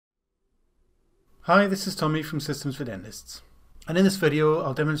Hi, this is Tommy from Systems for Dentists, and in this video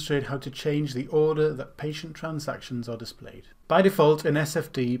I'll demonstrate how to change the order that patient transactions are displayed. By default in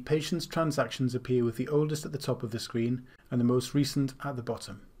SFD, patients' transactions appear with the oldest at the top of the screen and the most recent at the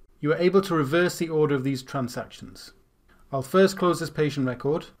bottom. You are able to reverse the order of these transactions. I'll first close this patient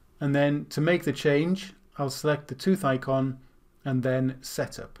record, and then to make the change I'll select the tooth icon and then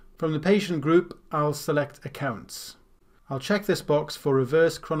Setup. From the patient group I'll select Accounts. I'll check this box for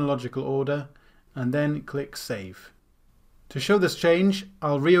Reverse Chronological Order and then click Save. To show this change,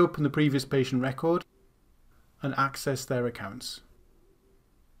 I'll reopen the previous patient record and access their accounts.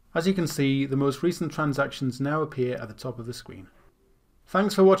 As you can see, the most recent transactions now appear at the top of the screen.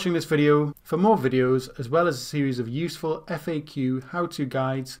 Thanks for watching this video. For more videos, as well as a series of useful FAQ how-to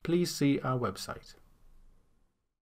guides, please see our website.